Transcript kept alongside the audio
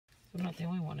We're not the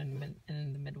only one in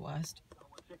the Midwest.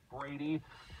 Brady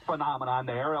phenomenon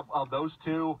there of those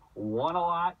two won a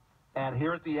lot, and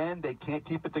here at the end they can't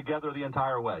keep it together the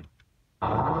entire way.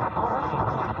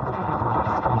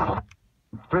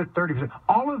 30%.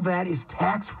 All of that is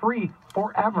tax-free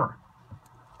forever.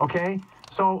 Okay?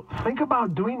 So think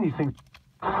about doing these things.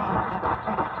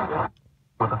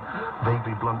 With a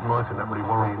vaguely blunt knife in that really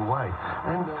worrying way.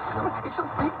 And it's a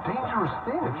big, dangerous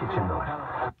thing, a kitchen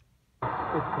knife.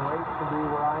 It's great to be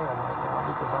where I am right now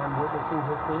because I'm witnessing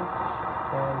history.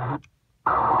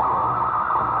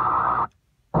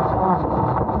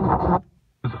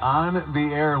 It's on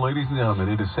the air, ladies and gentlemen.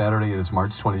 It is Saturday. It is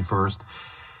March 21st.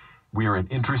 We are in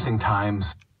interesting times.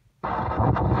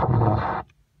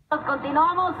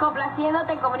 Continuamos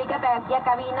complaciéndote, comunícate aquí a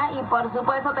cabina y por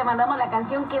supuesto te mandamos la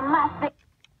canción que más te...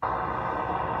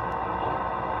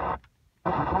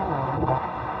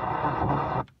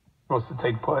 Supposed to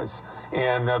take place,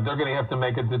 and they're going to have to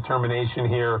make a determination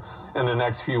here in the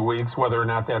next few weeks whether or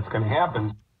not that's going to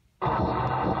happen.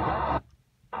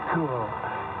 Cool.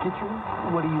 Kitchen,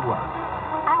 what do you want?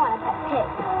 I want a pet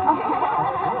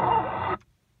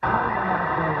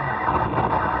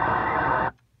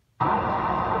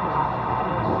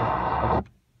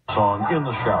Song In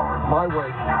the Shower. My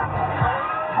way.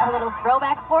 A little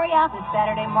throwback for you this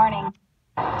Saturday morning.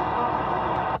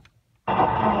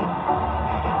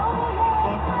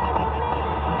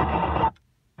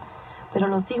 Pero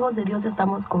los hijos de Dios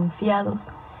estamos confiados.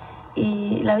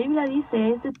 Y la Biblia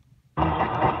dice,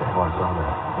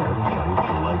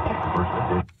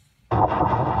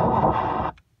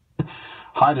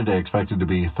 High today expected to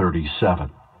be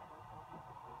 37.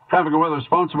 Traffic and weather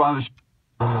sponsored by the...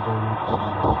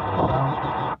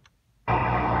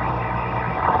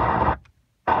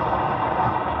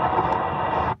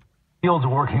 Field's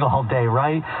working all day,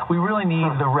 right? We really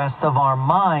need the rest of our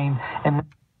mind and...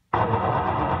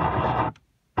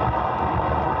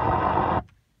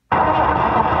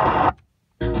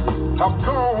 I'm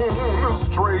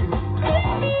going straight.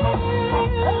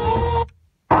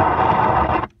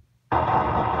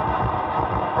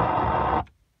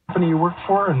 Company you work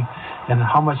for and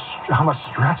how much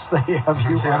stress they have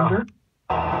you under?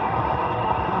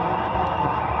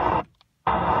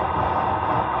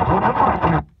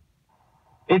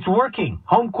 It's working.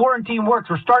 Home quarantine works.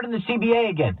 We're starting the CBA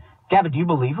again. Gavin, do you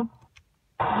believe him?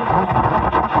 Free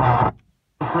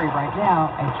right now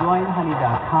at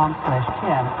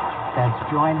joinhoney.com/Kim. That's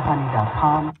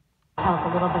joinhoney.com. tell us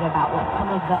a little bit about what some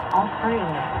of the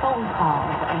alternative phone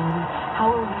calls and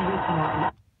how are we reaching out.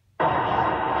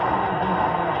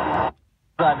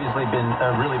 It's obviously been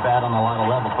really bad on a lot of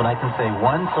levels, but I can say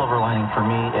one silver lining for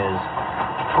me is...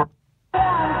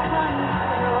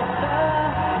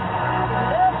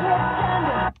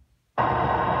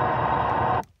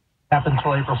 Happened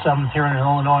until April 7th here in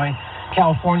Illinois.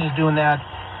 California's doing that.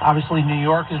 Obviously, New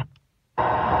York is...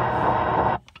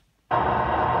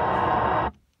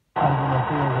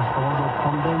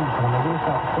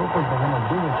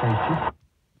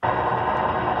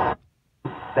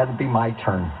 That'd be my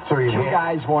turn. So you Two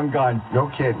guys, one gun. No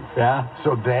kidding. Yeah.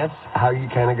 So that's how you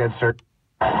kind of got started.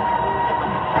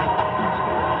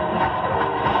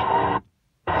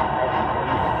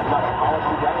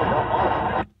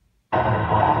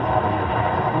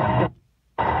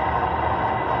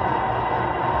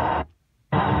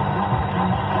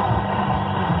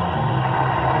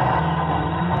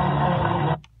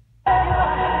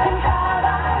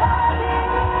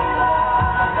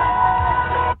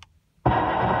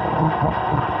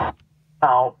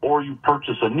 Or you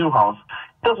purchase a new house,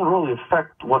 it doesn't really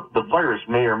affect what the virus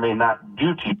may or may not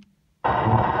do to you.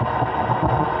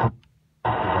 I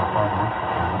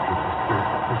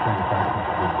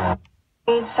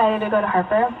decided to go to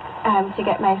Harper to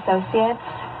get my associates.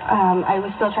 I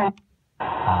was still trying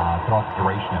throughout the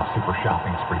duration of Super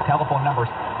Shopping Spree. Telephone numbers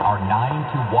are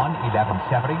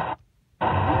 921-1170.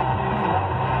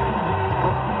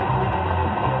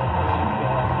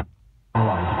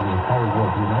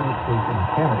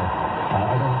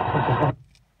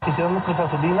 Hicieron nuestras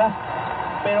gasolinas,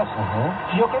 pero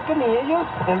yo creo que ni ellos,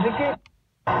 Enrique.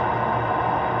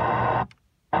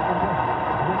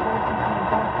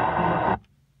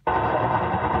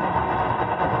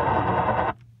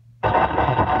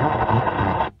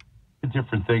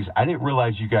 Different things. I didn't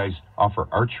realize you guys offer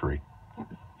archery.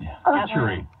 Yeah.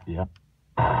 Archery. Yeah.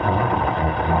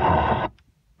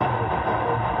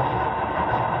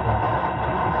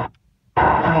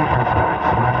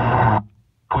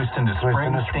 Twist into spring,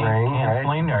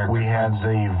 canceling, right? We had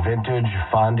the vintage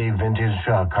Fondy vintage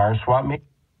car swap meet.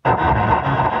 You know,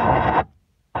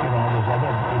 there's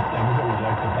other good things that we'd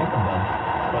like to think about,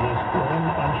 but it's still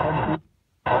uncharted.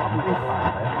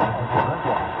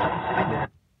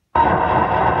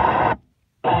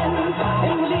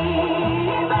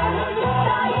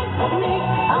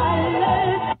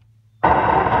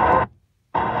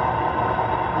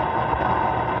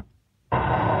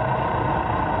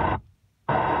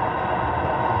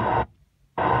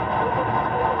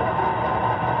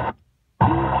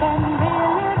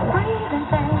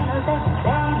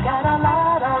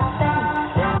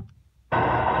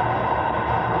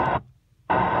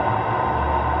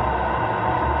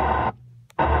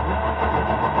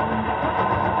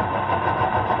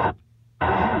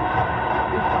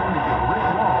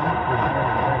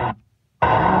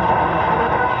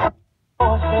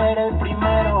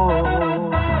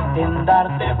 en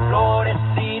darte flores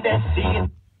y decir.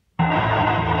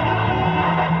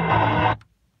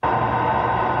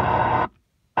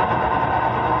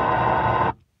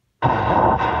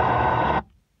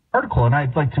 Article, and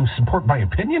I'd like to support my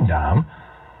opinion, Dom.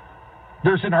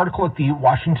 There's an article at the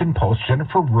Washington Post,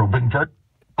 Jennifer Rubin. Come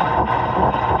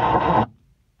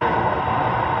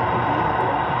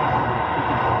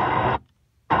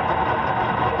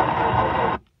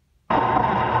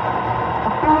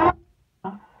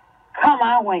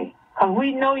our way, because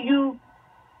we know you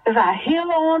is our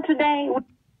healer on today.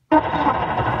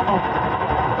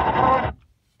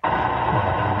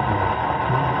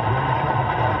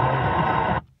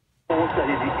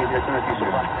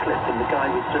 And the guy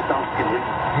was just asking him,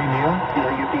 hey Neil, you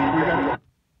know, you've been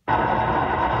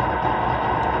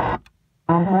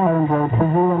on Moreland Road to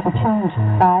Zero to change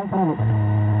 5 minutes.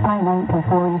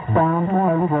 I-19 eastbound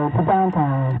Moreland Road to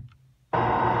downtown.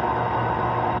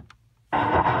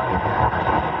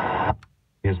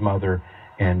 His mother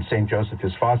and St. Joseph,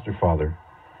 his foster father.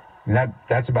 And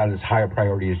that's about as high a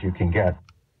priority as you can get.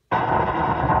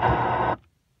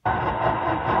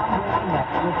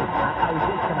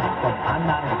 I'm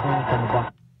not influenced on the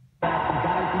buck.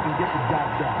 Guys who can get the job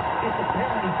done. It's a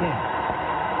parenting thing.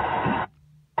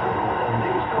 And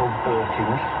it was called birthing,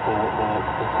 or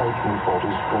the taking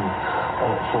bodies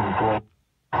from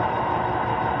graves.